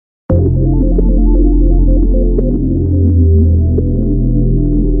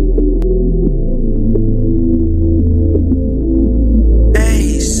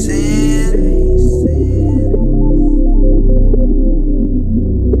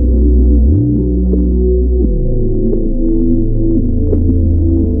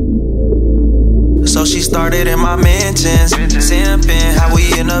she started in my mentions, simping how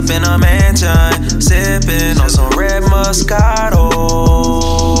we end up in a mansion, sipping on some red Moscato.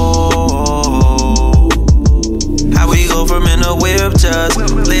 How we go from in the whip, just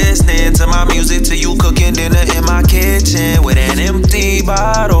listening to my music till you cooking dinner in my kitchen with an empty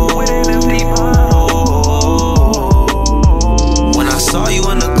bottle. When I saw you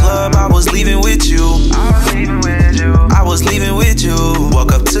in the club, I was leaving with you. I was leaving with you.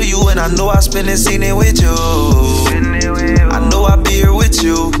 Walk up to you and I know I spend this evening with you. I know I'd be here with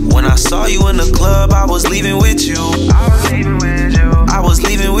you. When I saw you in the club, I was leaving with you. I was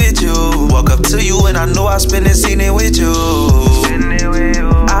leaving with you. Walk up to you and I know I spend this evening with you.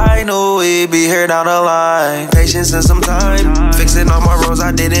 I knew we'd be here down the line. Patience and some time. Fixing all my roads,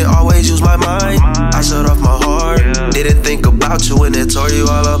 I didn't always use my mind. I shut off my heart. Didn't think about you and it tore you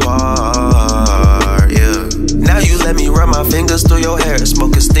all apart. Yeah. Now you let me run my fingers through your hair.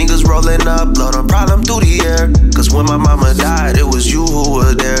 Smoking stingers rolling up, blow the problem through the air. Cause when my mama died, it was you who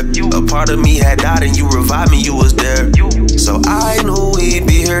were there. A part of me had died and you revived me, you was there. So I knew we'd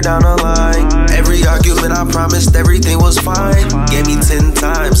be here down the line. Every argument I promised everything was fine. Gave me 10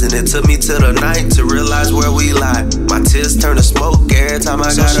 times and it took me to the night to realize where we lie. My tears turn to smoke every time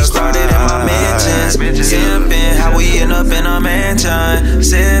I got started in my mentions, sipping how we end up in a mansion,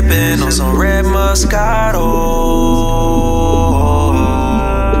 sipping on some red Moscato.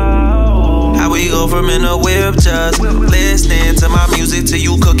 How we go from in the whip, just listening to my music till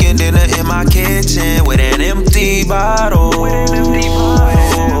you cooking dinner in my kitchen with an empty bottle.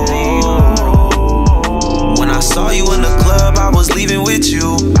 When I saw you in the club, I was leaving with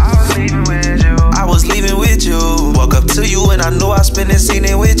you. I was leaving with you. Walk up to you and I know I spend this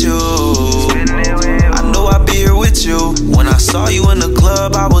evening with you. I know I'd be here with you. When I saw you in the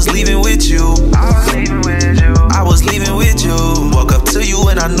club, I was leaving with you. I was leaving with you. Walk up to you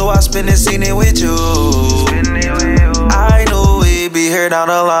and I know I spend this evening with you. I knew we'd be here down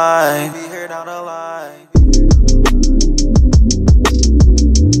the line.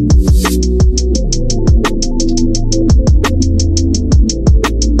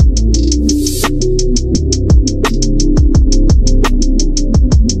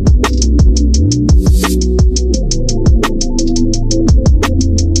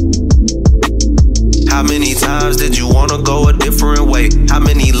 How many times did you wanna go a different way? How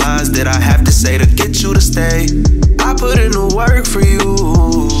many lines did I have to say to get you to stay? I put in the work for you.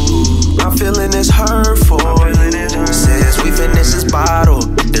 I'm feeling this hurt for you. Since we finished this bottle,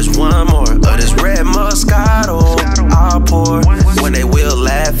 there's one more of this red Moscato. I'll pour when they will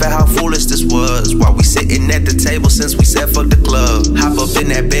laugh at how foolish this was. While we sitting at the table since we said fuck the club. Hop up in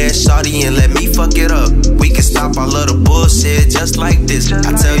that bed, shawty, and let me fuck it up. We can stop all of the bullshit just like this.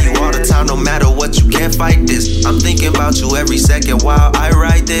 I tell you all the time, no matter what, you can't fight this. I'm thinking about you every second while I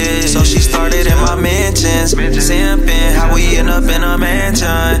write this. So she started in my mentions, simping how we end up in a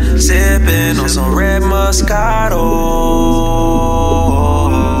mansion, sipping on some red Moscato.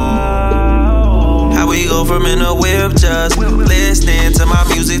 How we go from in the whip, just listening to my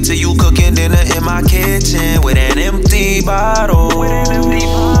music till you cooking dinner in my kitchen with an empty bottle.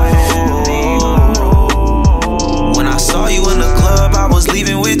 When I saw you in the club, I was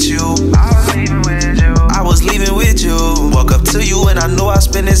leaving with you. I was leaving with you. Walk up to you and I know I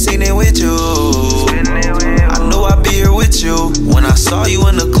spend this evening with you. I know I'd be here with you. When I saw you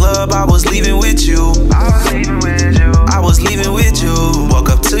in the club, I was leaving with you. I was leaving with you. Walk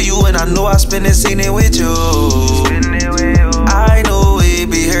up to you and I know I spend this evening with you. I know we'd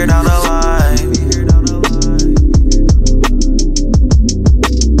be here down the line.